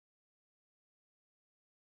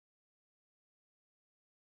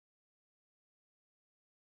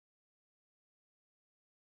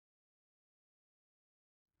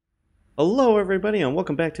Hello everybody and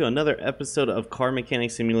welcome back to another episode of Car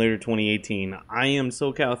Mechanic Simulator 2018. I am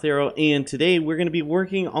SoCalThero and today we're going to be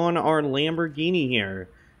working on our Lamborghini here.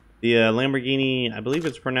 The Lamborghini, I believe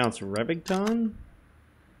it's pronounced Reventon?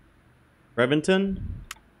 Reventon?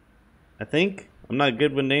 I think. I'm not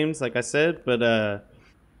good with names like I said, but if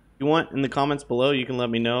you want in the comments below you can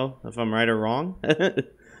let me know if I'm right or wrong.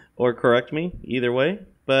 Or correct me, either way.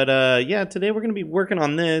 But yeah, today we're going to be working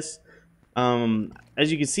on this. As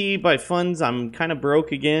you can see by funds, I'm kind of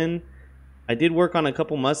broke again. I did work on a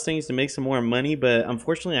couple Mustangs to make some more money, but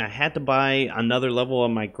unfortunately I had to buy another level of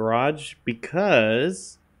my garage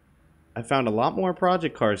because I found a lot more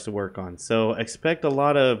project cars to work on. So expect a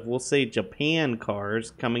lot of, we'll say, Japan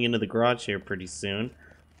cars coming into the garage here pretty soon.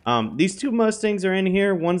 These two Mustangs are in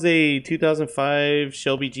here. One's a 2005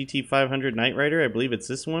 Shelby GT500 Knight Rider. I believe it's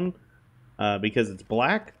this one because it's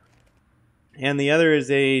black. And the other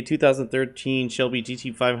is a 2013 Shelby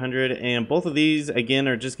GT500, and both of these again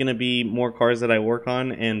are just going to be more cars that I work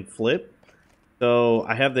on and flip. So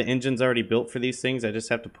I have the engines already built for these things. I just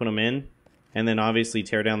have to put them in and then obviously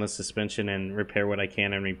tear down the suspension and repair what I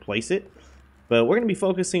can and replace it. But we're going to be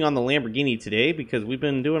focusing on the Lamborghini today because we've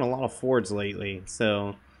been doing a lot of Fords lately.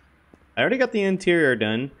 So I already got the interior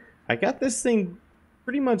done. I got this thing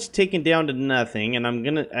pretty much taken down to nothing,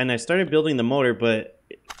 and I started building the motor, but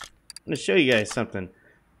I'm going to show you guys something.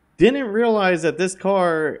 Didn't realize that this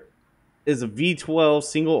car is a V12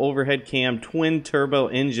 single overhead cam twin turbo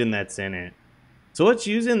engine that's in it. So it's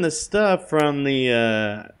using the stuff from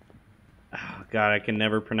the, oh God, I can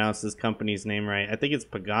never pronounce this company's name right. I think it's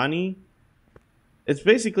Pagani. It's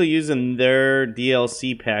basically using their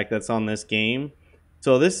DLC pack that's on this game.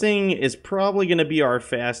 So this thing is probably going to be our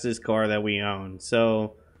fastest car that we own.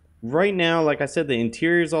 So right now, like I said, the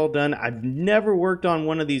interior is all done. I've never worked on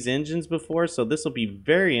one of these engines before, so this will be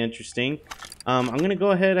very interesting. I'm going to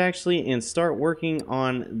go ahead actually and start working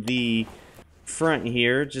on the front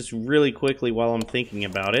here just really quickly while I'm thinking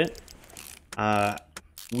about it.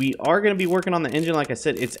 We are going to be working on the engine. Like I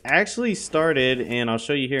said, it's actually started, and I'll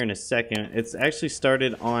show you here in a second. It's actually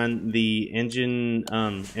started on the engine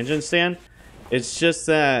stand. It's just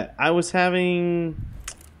that I was kind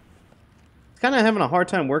of having a hard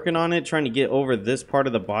time working on it, trying to get over this part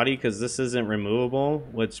of the body because this isn't removable,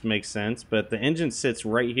 which makes sense. But the engine sits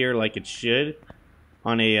right here like it should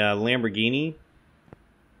on a Lamborghini,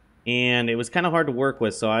 and it was kind of hard to work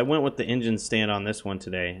with, so I went with the engine stand on this one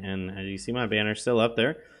today. And as you see, my banner still up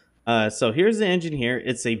there. So here's the engine here.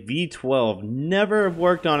 It's a V12. Never have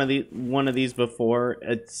worked on one of these before.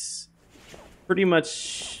 It's pretty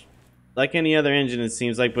much like any other engine, it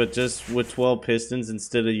seems like, but just with 12 pistons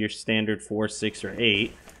instead of your standard 4, 6, or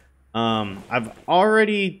 8. I've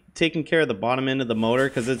already taken care of the bottom end of the motor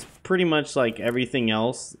because it's pretty much like everything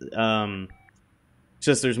else.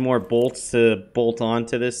 Just there's more bolts to bolt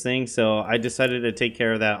onto this thing, so I decided to take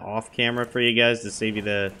care of that off camera for you guys to save you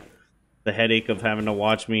the headache of having to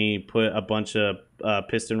watch me put a bunch of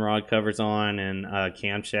piston rod covers on and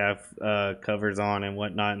camshaft covers on and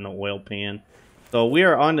whatnot in the oil pan. So we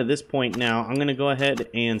are on to this point now. I'm going to go ahead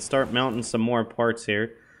and start mounting some more parts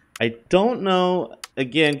here. I don't know,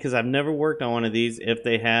 again, because I've never worked on one of these, if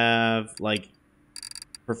they have, like,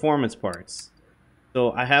 performance parts.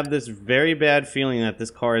 So I have this very bad feeling that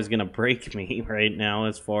this car is going to break me right now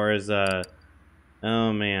as far as,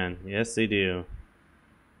 oh man, yes they do.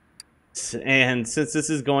 And since this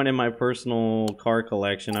is going in my personal car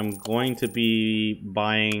collection, I'm going to be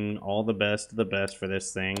buying all the best of the best for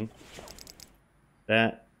this thing.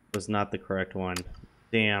 That was not the correct one.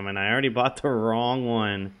 Damn, and I already bought the wrong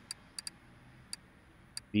one.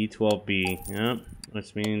 B12B. Yep,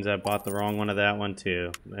 which means I bought the wrong one of that one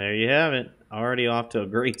too. There you have it. Already off to a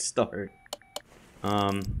great start.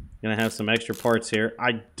 Gonna have some extra parts here.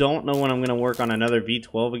 I don't know when I'm gonna work on another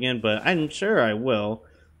V12 again, but I'm sure I will.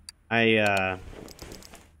 I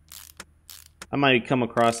might come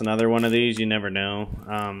across another one of these. You never know.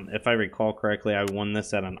 If I recall correctly, I won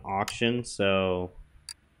this at an auction, so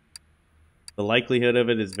the likelihood of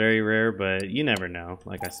it is very rare, but you never know.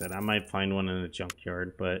 Like I said, I might find one in a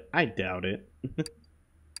junkyard, but I doubt it.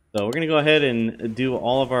 So we're going to go ahead and do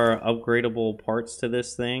all of our upgradable parts to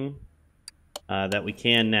this thing that we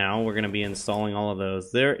can now. We're going to be installing all of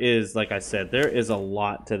those. There is, like I said, there is a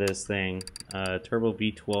lot to this thing. Turbo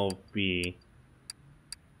V12B.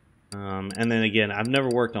 And then again, I've never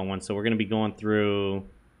worked on one, so we're going to be going through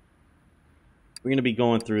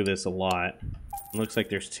this a lot. It looks like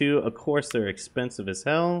there's two. Of course, they're expensive as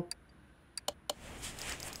hell.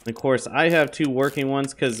 Of course, I have two working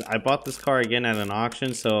ones because I bought this car again at an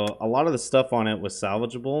auction, so a lot of the stuff on it was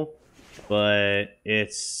salvageable, but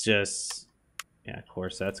it's just Yeah, of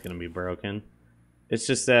course that's gonna be broken. It's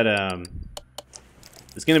just that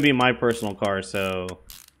it's gonna be my personal car, so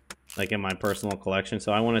like in my personal collection.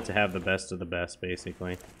 So I want it to have the best of the best,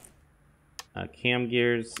 basically. Cam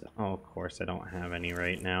gears. Oh, of course I don't have any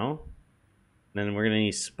right now. Then we're gonna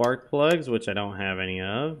need spark plugs, which I don't have any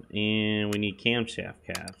of, and we need camshaft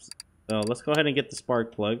caps. So let's go ahead and get the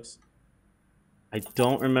spark plugs. I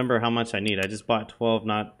don't remember how much I need. I just bought 12,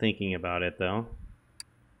 not thinking about it though.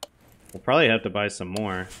 We'll probably have to buy some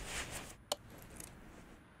more.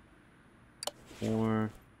 4,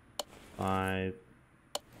 5,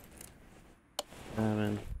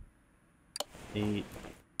 7, 8,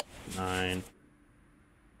 9,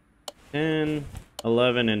 10,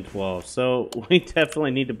 11, and 12. So we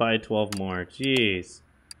definitely need to buy 12 more. Jeez.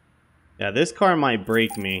 Yeah, this car might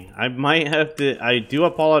break me. I might have to... I do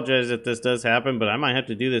apologize if this does happen, but I might have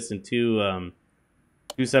to do this in two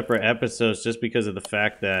separate episodes just because of the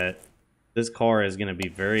fact that this car is going to be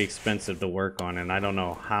very expensive to work on, and I don't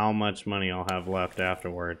know how much money I'll have left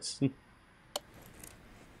afterwards.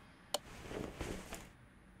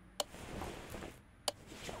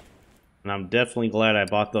 And I'm definitely glad I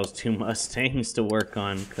bought those 2 Mustangs to work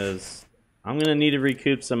on, because I'm going to need to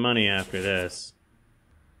recoup some money after this.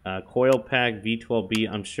 Coil pack V12B,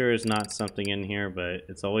 I'm sure is not something in here, but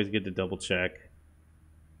it's always good to double check.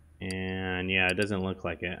 And yeah, it doesn't look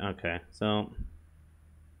like it. Okay, so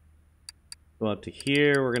go up to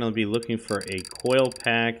here. We're going to be looking for a coil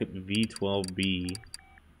pack V12B.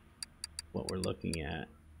 What we're looking at.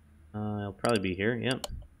 It'll probably be here. Yep.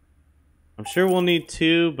 I'm sure we'll need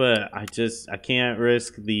 2, but I can't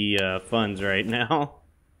risk the funds right now.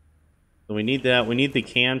 So we need that. We need the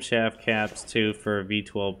camshaft caps too for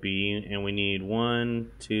V12B, and we need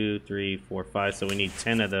 1, 2, 3, 4, 5. So we need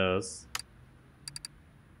 10 of those.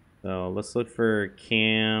 So let's look for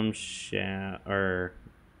camshaft, or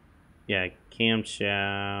yeah,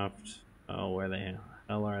 camshaft. Oh, where the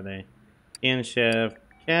hell are they? Camshaft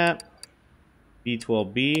cap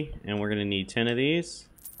V12B, and we're gonna need 10 of these.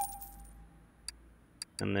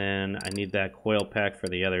 And then I need that coil pack for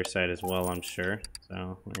the other side as well, I'm sure.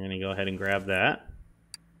 So we're going to go ahead and grab that.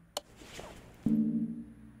 And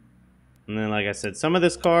then, like I said, some of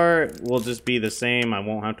this car will just be the same. I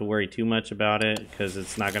won't have to worry too much about it because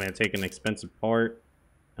it's not going to take an expensive part.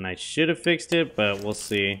 And I should have fixed it, but we'll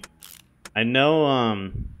see. I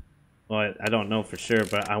know, well, I don't know for sure,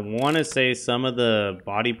 but I want to say some of the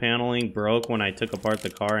body paneling broke when I took apart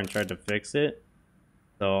the car and tried to fix it.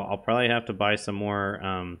 So I'll probably have to buy some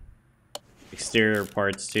more exterior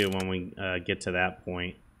parts too when we get to that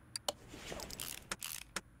point.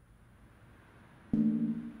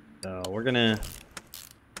 So we're gonna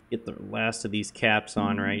get the last of these caps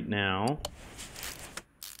on right now.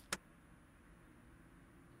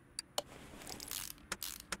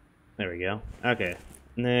 There we go. Okay.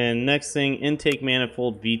 And then next thing, intake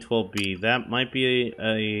manifold V12B. That might be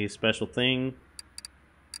a special thing.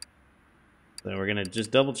 So we're gonna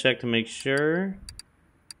just double check to make sure.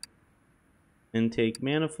 Intake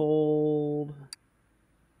manifold.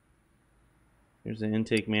 Here's the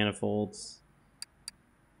intake manifolds.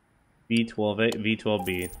 V12A,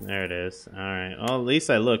 V12B. There it is. Alright. Well, at least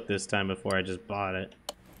I looked this time before I just bought it.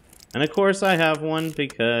 And of course I have one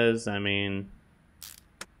because, I mean,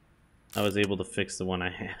 I was able to fix the one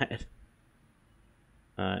I had.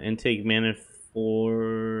 Intake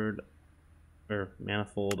manifold, or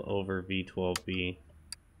manifold over V12B.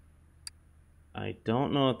 I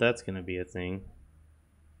don't know if that's going to be a thing.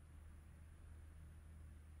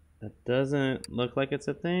 That doesn't look like it's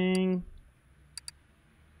a thing.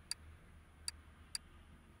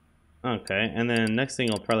 Okay, and then next thing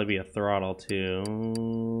will probably be a throttle too.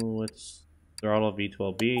 Which throttle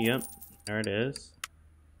V12B? Yep, there it is.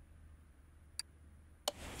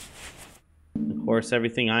 Of course,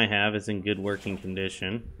 everything I have is in good working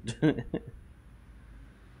condition.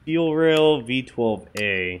 Fuel rail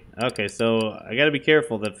V12A. Okay, so I gotta be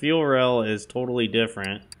careful. The fuel rail is totally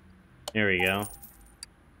different. There we go.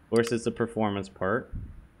 Of course, it's a performance part.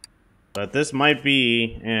 But this might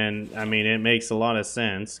be, and I mean, it makes a lot of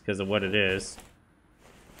sense because of what it is.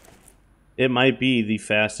 It might be the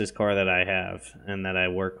fastest car that I have and that I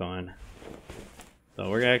work on. So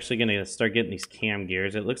we're actually going to start getting these cam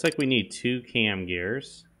gears. It looks like we need 2 cam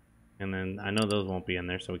gears. And then I know those won't be in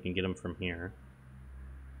there, so we can get them from here.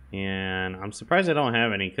 And I'm surprised I don't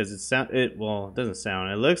have any because it doesn't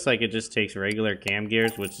sound. It looks like it just takes regular cam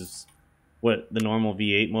gears, which is what the normal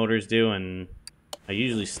V8 motors do. And I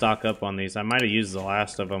usually stock up on these. I might have used the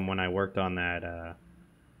last of them when I worked on that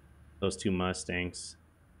those 2 Mustangs.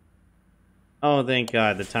 Oh, thank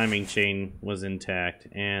God, the timing chain was intact.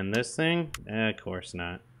 And this thing? Of course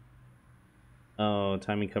not. Oh,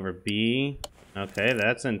 timing cover B. Okay,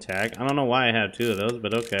 that's intact. I don't know why I have two of those,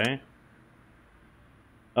 but okay.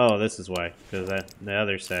 Oh, this is why, because the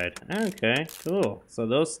other side. Okay, cool. So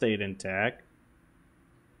those stayed intact.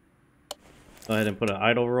 Go ahead and put an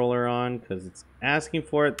idle roller on, because it's asking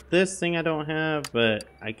for it. This thing I don't have, but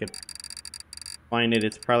I could find it.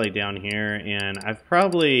 It's probably down here, and I've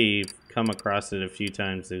probably come across it a few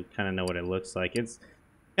times to kind of know what it looks like. It's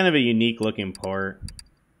kind of a unique looking part.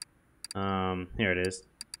 Here it is.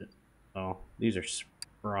 Oh, these are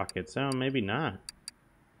sprockets. Oh, maybe not.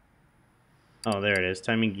 Oh, there it is.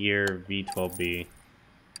 Timing gear V12B.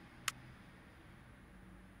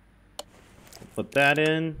 Put that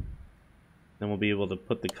in. Then we'll be able to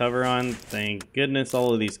put the cover on. Thank goodness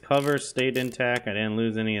all of these covers stayed intact. I didn't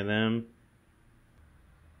lose any of them.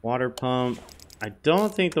 Water pump. I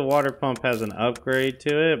don't think the water pump has an upgrade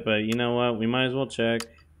to it, but you know what? We might as well check.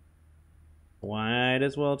 Might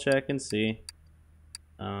as well check and see.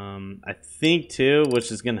 I think too,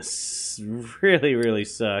 which is gonna really, really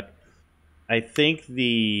suck. I think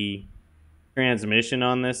the transmission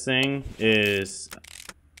on this thing is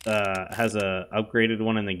has a upgraded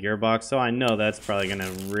one in the gearbox, so I know that's probably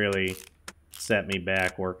gonna really set me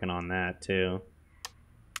back working on that too.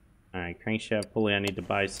 All right, crankshaft pulley I need to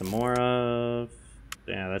buy some more of.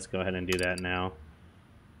 Yeah, let's go ahead and do that now.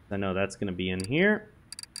 I know that's gonna be in here.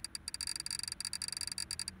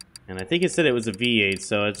 And I think it said it was a V8,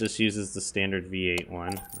 so it just uses the standard V8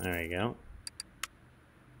 one. There you go.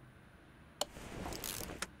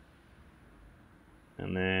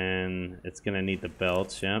 And then it's gonna need the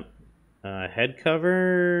belts, yep. Head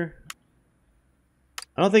cover.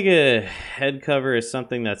 I don't think a head cover is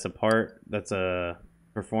something that's a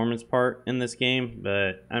performance part in this game,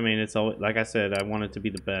 but I mean, it's always, like I said, I want it to be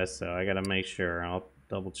the best, so I gotta make sure. I'll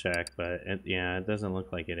double check, but yeah, it doesn't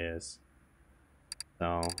look like it is.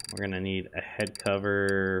 So we're gonna need a head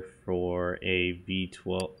cover for a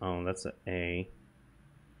V12. Oh, that's an A.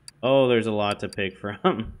 Oh, there's a lot to pick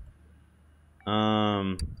from.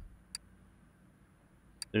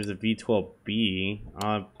 There's a V12B.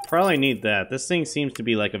 I'll probably need that. This thing seems to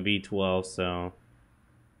be like a V12, so.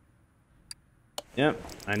 Yep,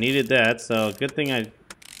 I needed that, so good thing I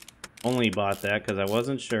only bought that because I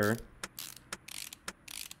wasn't sure.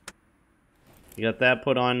 You got that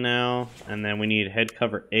put on now, and then we need head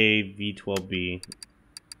cover A V12B.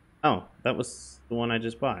 Oh, that was the one I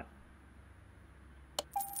just bought.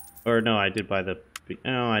 Or no, I did buy the B.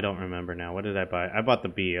 Oh, I don't remember now. What did I buy? I bought the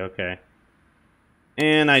B, okay.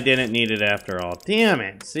 And I didn't need it after all. Damn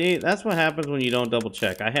it. See, that's what happens when you don't double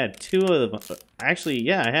check. I had two of them. Actually,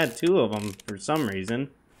 yeah, I had two of them for some reason.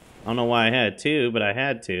 I don't know why I had two, but I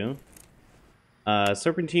had two.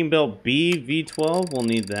 Serpentine belt B V12, we'll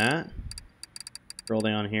need that. Scroll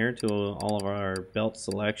down here to all of our belt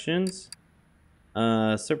selections.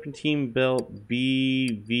 Serpentine belt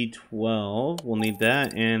B V12, we'll need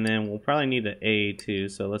that, and then we'll probably need an A too,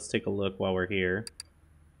 so let's take a look while we're here.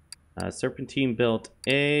 Serpentine belt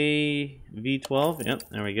A V12, yep,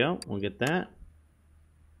 there we go, we'll get that.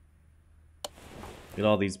 Get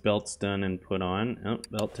all these belts done and put on. Oh,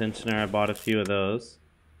 belt tensioner, I bought a few of those.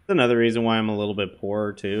 That's another reason why I'm a little bit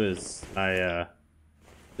poorer too, is I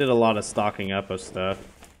did a lot of stocking up of stuff.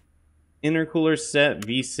 Intercooler set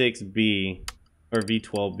V6B, or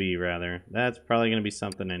V12B rather. That's probably going to be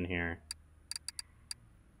something in here.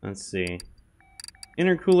 Let's see.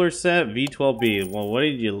 Intercooler set V12B. Well, what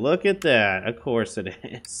did you look at that? Of course it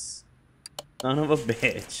is. Son of a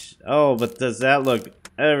bitch. Oh, but does that look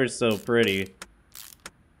ever so pretty?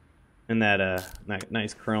 And that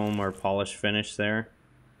nice chrome or polish finish there.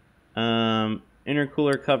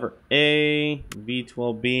 Intercooler cover A,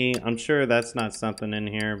 V12B. I'm sure that's not something in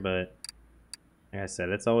here, but like I said,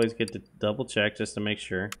 it's always good to double check just to make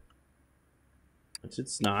sure. Which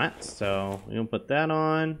it's not, so we're gonna put that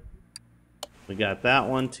on. We got that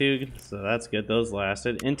one too, so that's good. Those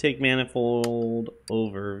lasted. Intake manifold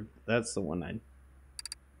over. That's the one I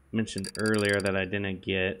mentioned earlier that I didn't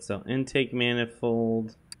get. So intake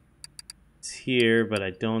manifold is here, but I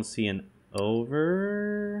don't see an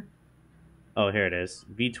over. Oh, here it is.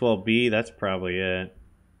 V12B, that's probably it.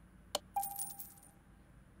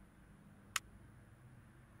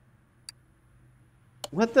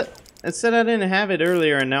 What the? It said I didn't have it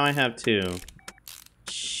earlier and now I have two.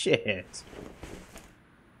 Shit.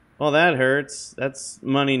 Well, that hurts. That's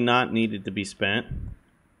money not needed to be spent.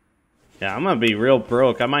 Yeah, I'm gonna be real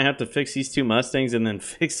broke. I might have to fix these two Mustangs and then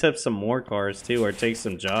fix up some more cars too, or take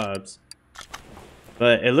some jobs.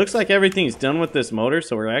 But it looks like everything's done with this motor,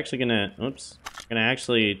 so we're actually gonna, oops, gonna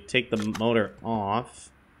actually take the motor off.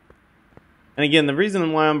 And again, the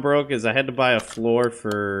reason why I'm broke is I had to buy a floor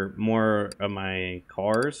for more of my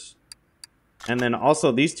cars. And then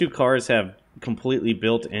also, these two cars have completely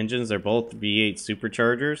built engines. They're both V8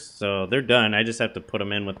 superchargers, so they're done. I just have to put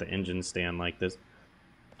them in with the engine stand like this.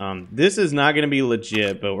 This is not going to be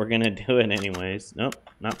legit, but we're going to do it anyways. Nope,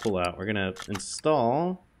 not pull out. We're going to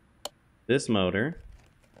install this motor.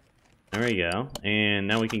 There we go. And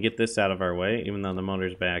now we can get this out of our way, even though the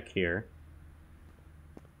motor's back here.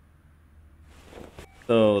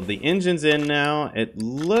 So the engine's in now. It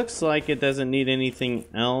looks like it doesn't need anything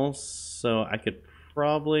else, so I could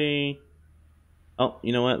probably... Oh,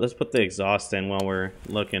 you know what? Let's put the exhaust in while we're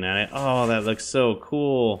looking at it. Oh, that looks so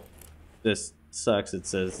cool. This sucks. It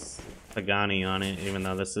says Pagani on it, even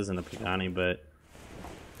though this isn't a Pagani, but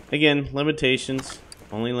again, limitations.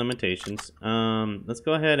 Only limitations. Let's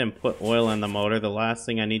go ahead and put oil in the motor. The last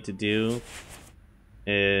thing I need to do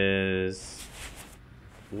is...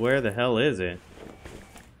 Where the hell is it?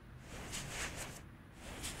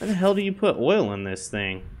 Where the hell do you put oil in this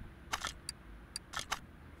thing?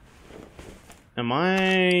 Am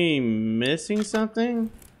I missing something?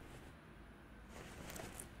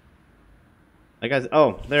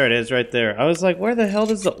 Oh, there it is right there. I was like, where the hell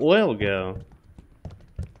does the oil go?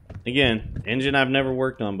 Again, engine I've never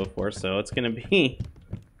worked on before, so it's gonna be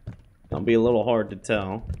a little hard to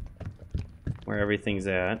tell where everything's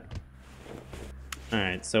at.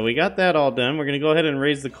 Alright, so we got that all done. We're gonna go ahead and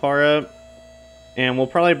raise the car up, and we'll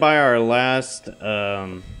probably buy our last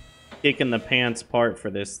kick in the pants part for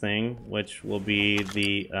this thing, which will be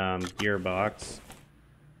the gearbox.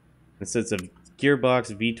 This is a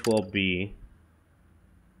gearbox V12B.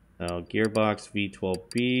 So gearbox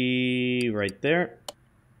V12B right there.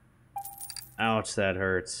 Ouch, that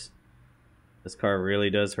hurts. This car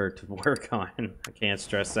really does hurt to work on. I can't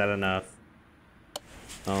stress that enough.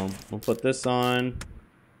 We'll put this on.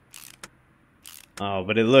 Oh,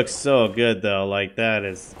 but it looks so good though. Like that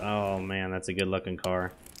is, oh man, that's a good looking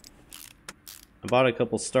car. I bought a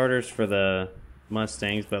couple starters for the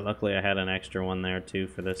Mustangs, but luckily I had an extra one there too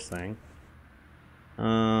for this thing.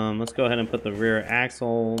 Let's go ahead and put the rear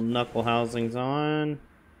axle knuckle housings on.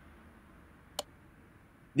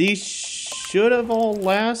 These should have all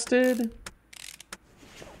lasted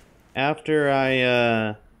after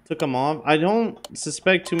I took them off. I don't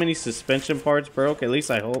suspect too many suspension parts broke, at least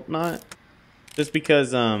I hope not. Just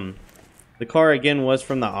because the car again was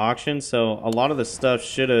from the auction, so a lot of the stuff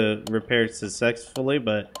should have repaired successfully,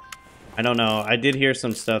 but I don't know. I did hear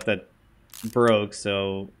some stuff that broke,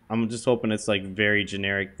 so I'm just hoping it's like very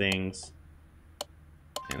generic things.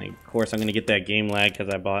 And of course I'm gonna get that game lag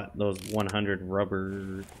because I bought those 100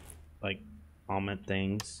 rubber like helmet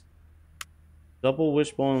things. Double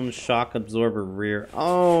wishbone shock absorber rear.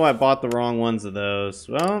 Oh, I bought the wrong ones of those.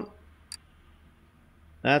 Well,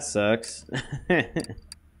 that sucks.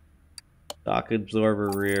 Shock absorber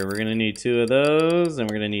rear. We're gonna need 2 of those, and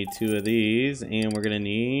we're gonna need 2 of these, and we're gonna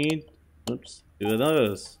need, oops, 2 of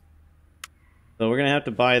those. So we're gonna have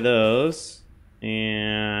to buy those,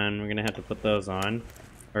 and we're gonna have to put those on,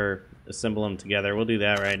 or assemble them together. We'll do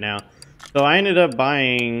that right now. So I ended up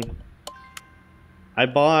buying, I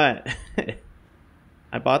bought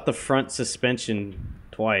the front suspension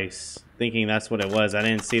twice, thinking that's what it was. I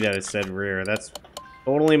didn't see that it said rear. That's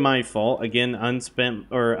totally my fault. Again, unspent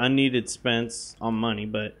or unneeded expense on money,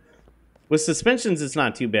 but with suspensions it's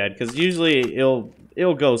not too bad because usually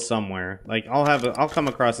it'll go somewhere. Like I'll come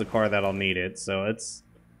across a car that'll need it, so it's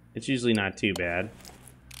usually not too bad.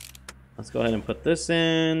 Let's go ahead and put this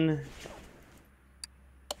in.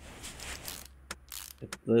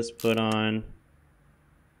 Get this put on.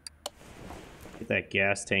 Get that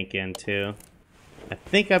gas tank in too. I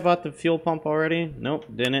think I bought the fuel pump already. Nope,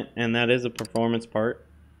 didn't. And that is a performance part.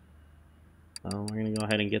 So we're gonna go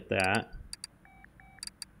ahead and get that.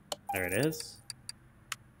 There it is.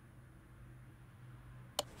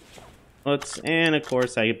 And of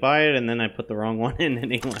course I buy it and then I put the wrong one in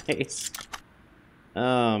anyways.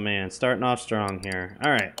 Oh man, starting off strong here.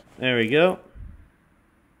 Alright, there we go.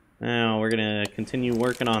 Now we're gonna continue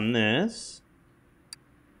working on this.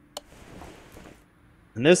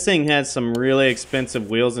 And this thing has some really expensive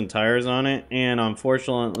wheels and tires on it, and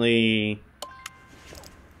unfortunately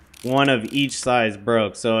one of each size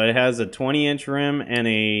broke. So it has a 20-inch rim and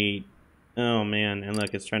a, oh man, and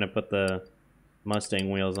look, it's trying to put the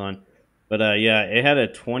Mustang wheels on. But yeah, it had a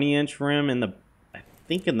 20-inch rim in the, I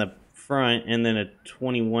think in the front, and then a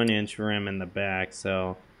 21-inch rim in the back.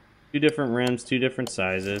 So 2 different rims, 2 different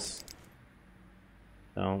sizes.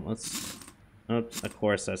 So let's, oops, of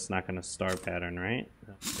course that's not going to star pattern, right?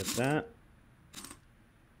 Get that.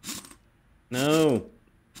 No.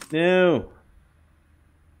 No.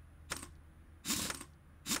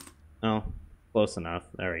 close enough.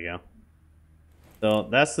 There we go. So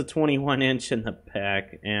that's the 21-inch in the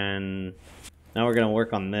back, and now we're gonna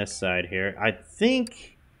work on this side here. I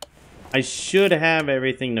think I should have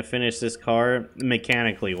everything to finish this car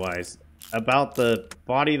mechanically wise. About the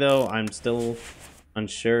body though, I'm still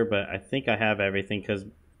unsure, but I think I have everything because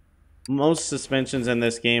most suspensions in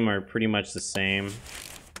this game are pretty much the same.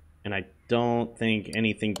 And I don't think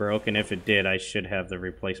anything broke, and if it did, I should have the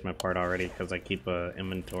replacement part already because I keep an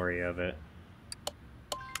inventory of it.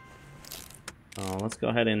 Let's go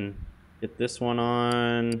ahead and get this one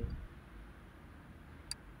on.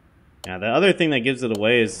 Yeah, the other thing that gives it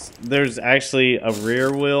away is there's actually a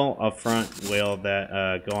rear wheel, a front wheel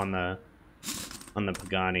that go on the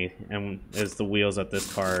Pagani, and is the wheels that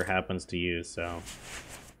this car happens to use, so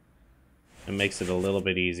it makes it a little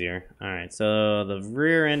bit easier. Alright, so the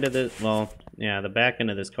rear end of this, well, yeah, the back end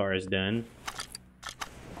of this car is done.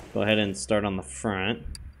 Go ahead and start on the front.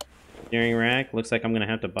 Steering rack, looks like I'm going to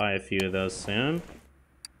have to buy a few of those soon.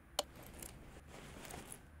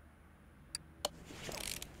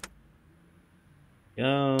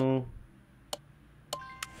 Go.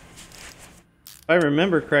 If I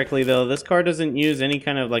remember correctly though, this car doesn't use any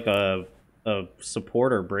kind of like a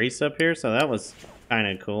support or brace up here, so that was kind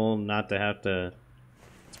of cool not to have to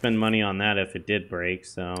spend money on that if it did break.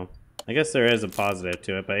 So I guess there is a positive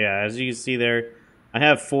to it, but yeah, as you can see there, I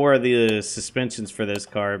have 4 of the suspensions for this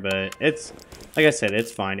car, but it's, like I said, it's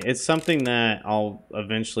fine. It's something that I'll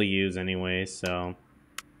eventually use anyway, so.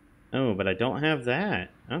 Oh, but I don't have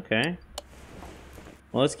that. Okay.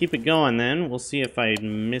 Well, let's keep it going then. We'll see if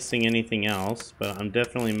I'm missing anything else, but I'm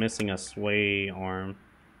definitely missing a sway arm.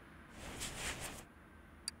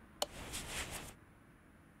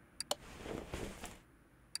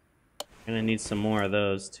 Gonna need some more of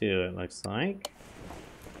those too, it looks like.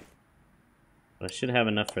 But I should have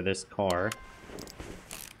enough for this car.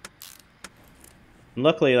 And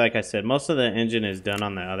luckily, like I said, most of the engine is done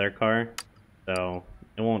on the other car, so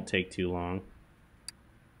it won't take too long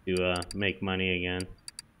to make money again.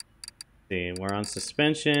 See, we're on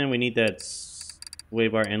suspension. We need that sway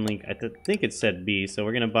bar end link. I think it said B, so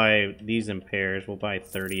we're gonna buy these in pairs. We'll buy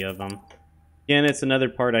 30 of them. Again, it's another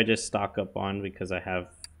part I just stock up on because I have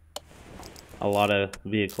a lot of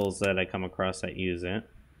vehicles that I come across that use it.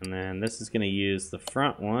 And then this is gonna use the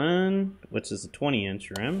front one, which is a 20-inch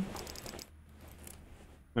rim.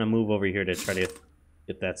 I'm gonna move over here to try to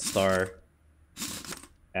get that star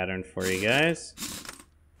pattern for you guys.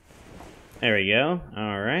 There we go.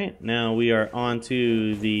 Alright, now we are on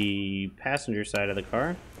to the passenger side of the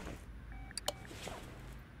car.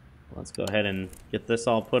 Let's go ahead and get this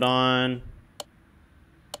all put on.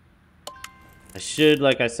 I should,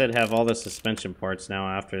 like I said, have all the suspension parts now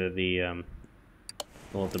after the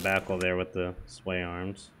little debacle there with the sway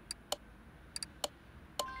arms.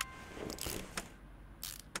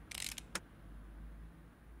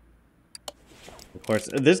 Of course,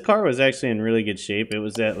 this car was actually in really good shape. It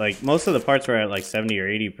was at, like, most of the parts were at like 70 or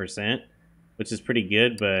 80%, which is pretty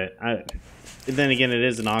good, but then again, it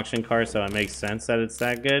is an auction car, so it makes sense that it's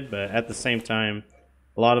that good, but at the same time,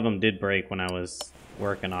 a lot of them did break when I was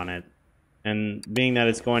working on it. And being that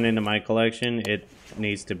it's going into my collection, it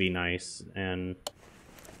needs to be nice, and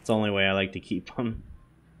it's the only way I like to keep them.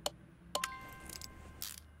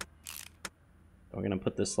 We're gonna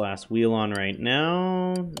put this last wheel on right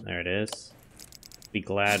now. There it is. Be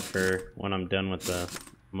glad for when I'm done with the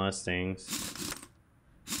Mustangs.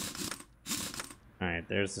 Alright,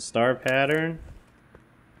 there's the star pattern.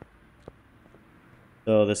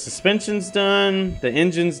 So the suspension's done, the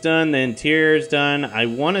engine's done, the interior's done. I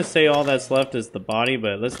want to say all that's left is the body,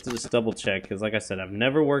 but let's just double check, because like I said, I've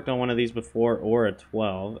never worked on one of these before, or a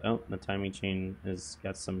 12. Oh, the timing chain has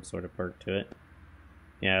got some sort of perk to it.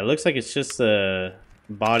 Yeah, it looks like it's just the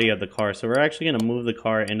body of the car. So we're actually going to move the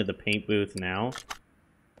car into the paint booth now,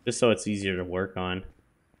 just so it's easier to work on.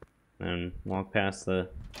 And walk past the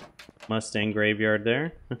Mustang graveyard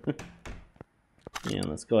there. Yeah,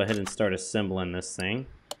 let's go ahead and start assembling this thing.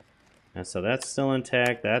 And so that's still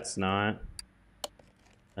intact, that's not.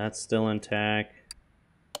 That's still intact.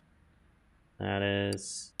 That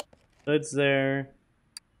is. Hood's there.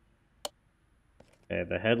 Okay,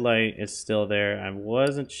 the headlight is still there. I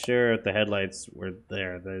wasn't sure if the headlights were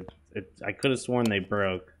there. I could have sworn they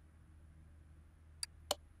broke.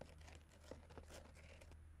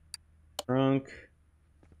 Trunk.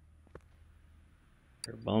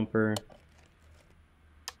 Or bumper.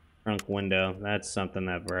 Trunk window. That's something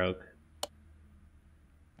that broke.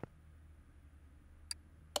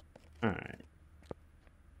 Alright.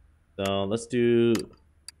 So let's do...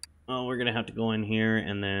 Oh, we're going to have to go in here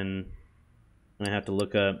and then I'm going to have to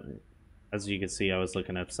look up... As you can see, I was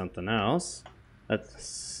looking up something else.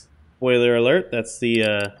 That's spoiler alert. That's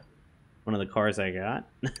the one of the cars I got.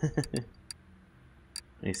 Let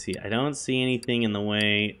me see. I don't see anything in the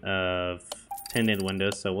way of tinted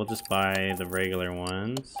windows, so we'll just buy the regular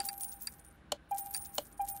ones.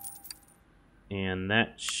 And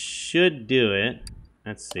that should do it.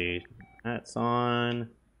 Let's see. That's on.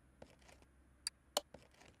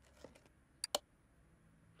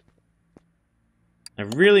 I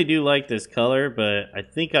really do like this color, but I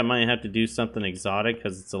think I might have to do something exotic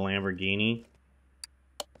because it's a Lamborghini.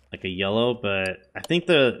 Like a yellow, but I think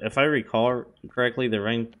if I recall correctly,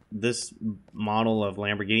 this model of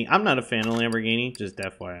Lamborghini, I'm not a fan of Lamborghini, just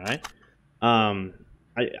FYI.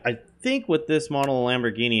 I think with this model of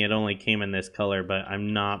Lamborghini, it only came in this color, but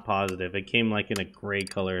I'm not positive. It came like in a gray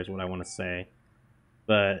color is what I want to say.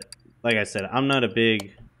 But like I said, I'm not a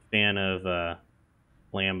big fan of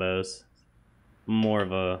Lambos. I'm more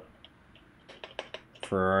of a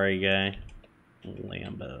Ferrari guy.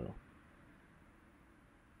 Lambo.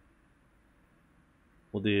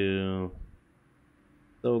 We'll do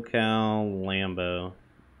SoCal Lambo.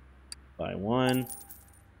 Buy one.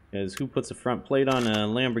 Because who puts a front plate on a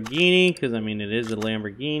Lamborghini? Because, I mean, it is a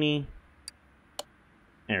Lamborghini.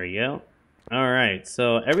 There we go. Alright,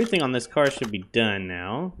 so everything on this car should be done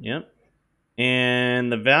now. Yep.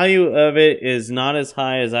 And the value of it is not as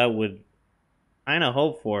high as I would kind of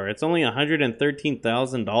hope for. It's only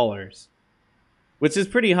 $113,000. Which is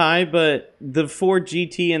pretty high, but the Ford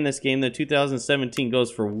GT in this game, the 2017,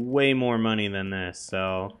 goes for way more money than this.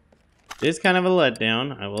 So, it's kind of a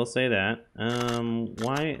letdown, I will say that.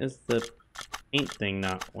 Why is the paint thing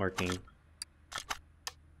not working?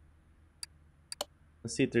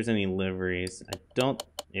 Let's see if there's any liveries. I don't...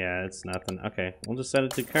 Yeah, it's nothing. Okay, we'll just set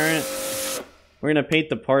it to current. We're going to paint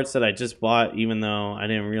the parts that I just bought, even though I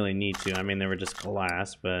didn't really need to. I mean, they were just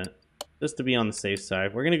glass, but... just to be on the safe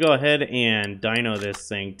side. We're going to go ahead and dyno this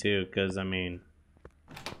thing too, because, I mean,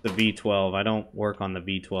 the V12. I don't work on the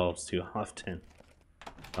V12s too often.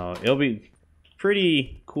 So it'll be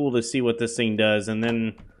pretty cool to see what this thing does, and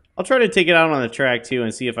then I'll try to take it out on the track too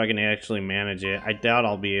and see if I can actually manage it. I doubt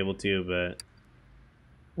I'll be able to, but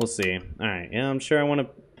we'll see. Alright, yeah, I'm sure I want to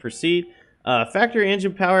proceed. Factory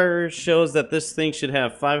engine power shows that this thing should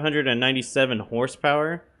have 597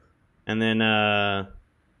 horsepower, and then, I'm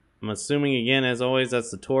assuming, again, as always,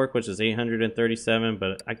 that's the torque, which is 837,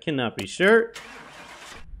 but I cannot be sure.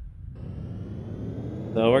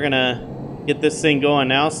 So we're going to get this thing going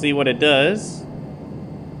now, see what it does.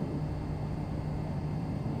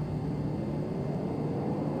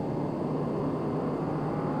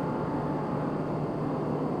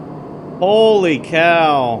 Holy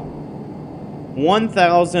cow.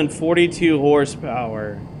 1,042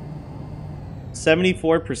 horsepower.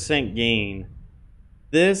 74% gain.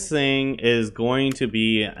 This thing is going to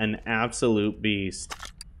be an absolute beast.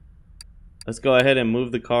 Let's go ahead and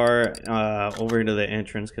move the car over to the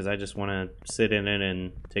entrance because I just want to sit in it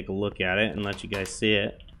and take a look at it and let you guys see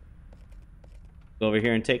it. Go over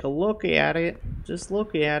here and take a look at it. Just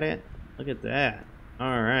look at it. Look at that.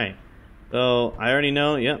 Alright. So, I already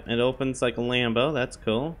know, yep, it opens like a Lambo. That's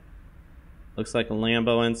cool. Looks like a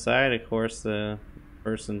Lambo inside. Of course, the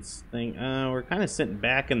person's thing. We're kind of sitting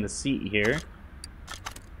back in the seat here.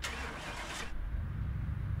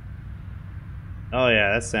 Oh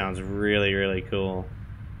yeah, that sounds really, really cool.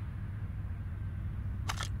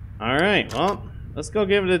 Alright, well, let's go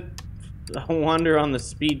give it a wander on the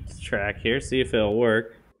speed track here, see if it'll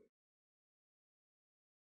work.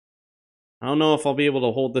 I don't know if I'll be able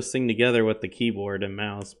to hold this thing together with the keyboard and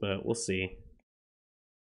mouse, but we'll see.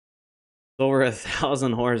 It's over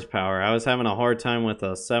 1,000 horsepower. I was having a hard time with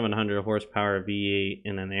a 700 horsepower V8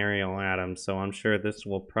 in an Ariel Atom, so I'm sure this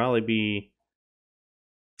will probably be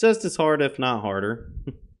just as hard, if not harder.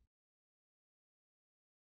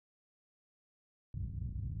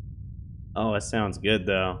 Oh, it sounds good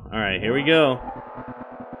though. Alright, here we go.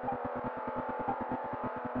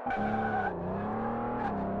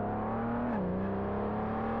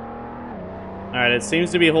 Alright, it seems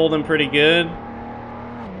to be holding pretty good.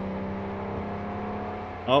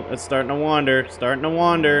 Oh, it's starting to wander. Starting to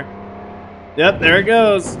wander. Yep, there it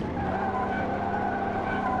goes.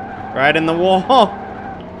 Right in the wall.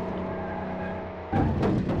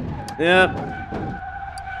 Yep.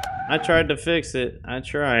 I tried to fix it. I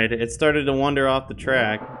tried. It started to wander off the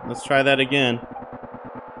track. Let's try that again.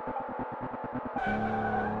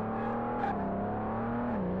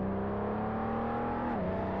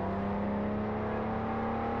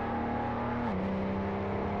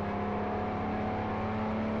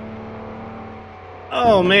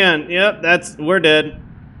 Oh man, yep, we're dead.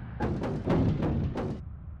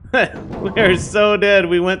 We're so dead.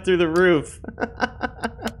 We went through the roof.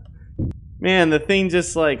 Man, the thing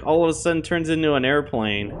just like all of a sudden turns into an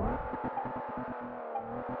airplane.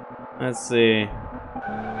 Let's see.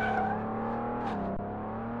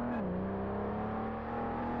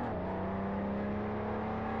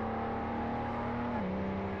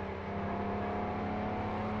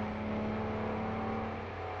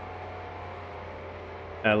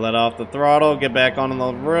 I let off the throttle, get back on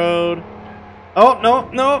the road. Oh, no,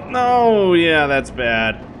 no, no. Yeah, that's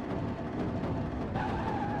bad.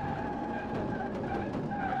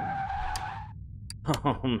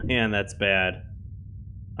 Oh, man, that's bad.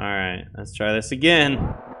 Alright, let's try this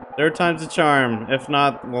again. Third time's a charm. If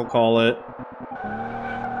not, we'll call it.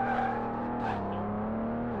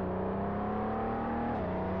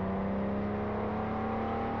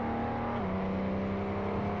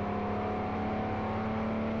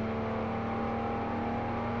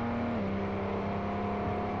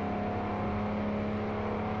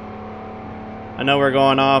 I know we're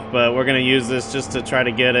going off, but we're going to use this just to try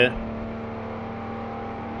to get it.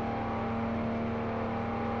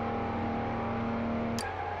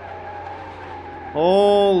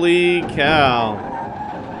 Holy cow.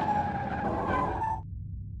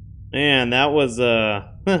 Man, that was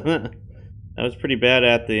that was pretty bad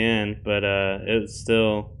at the end, but it was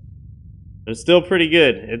still pretty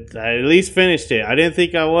good. I at least finished it. I didn't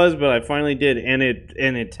think I was, but I finally did, and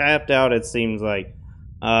it tapped out, it seems like.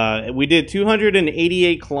 We did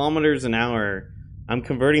 288 kilometers an hour. I'm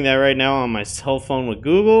converting that right now on my cell phone with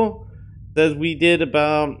Google. It says we did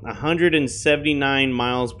about 179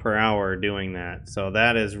 miles per hour doing that. So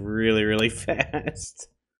that is really, really fast.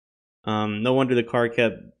 No wonder the car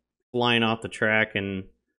kept flying off the track and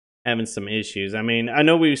having some issues. I mean, I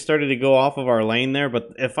know we started to go off of our lane there,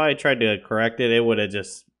 but if I tried to correct it, it would have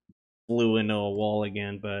just flew into a wall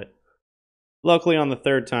again. But luckily on the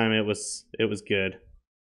third time, it was good.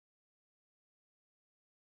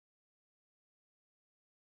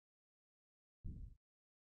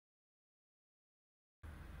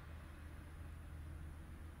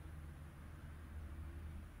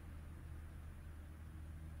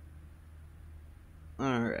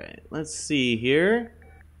 Alright, let's see here.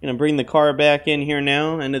 Gonna bring the car back in here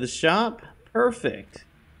now into the shop. Perfect.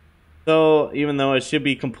 So, even though it should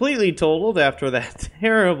be completely totaled after that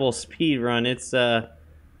terrible speed run, it's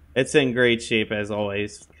in great shape as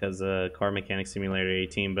always because Car Mechanic Simulator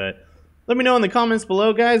 18. But let me know in the comments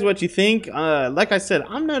below, guys, what you think. Like I said,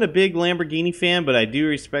 I'm not a big Lamborghini fan, but I do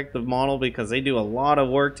respect the model because they do a lot of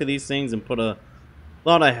work to these things and put a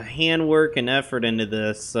lot of handwork and effort into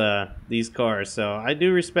these cars. So I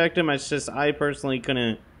do respect them. It's just I personally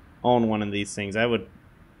couldn't own one of these things. I would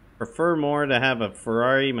prefer more to have a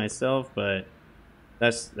Ferrari myself, but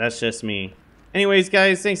that's just me. Anyways,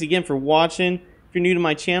 guys, thanks again for watching. If you're new to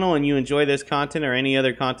my channel and you enjoy this content or any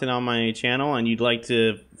other content on my channel and you'd like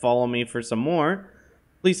to follow me for some more,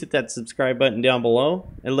 please hit that subscribe button down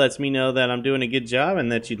below. It lets me know that I'm doing a good job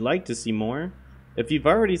and that you'd like to see more. If you've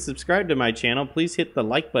already subscribed to my channel, please hit the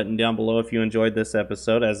like button down below if you enjoyed this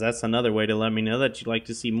episode, as that's another way to let me know that you'd like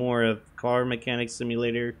to see more of Car Mechanic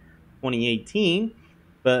Simulator 2018.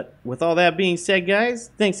 But with all that being said,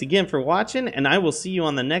 guys, thanks again for watching, and I will see you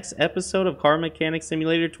on the next episode of Car Mechanic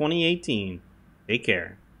Simulator 2018. Take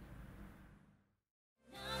care.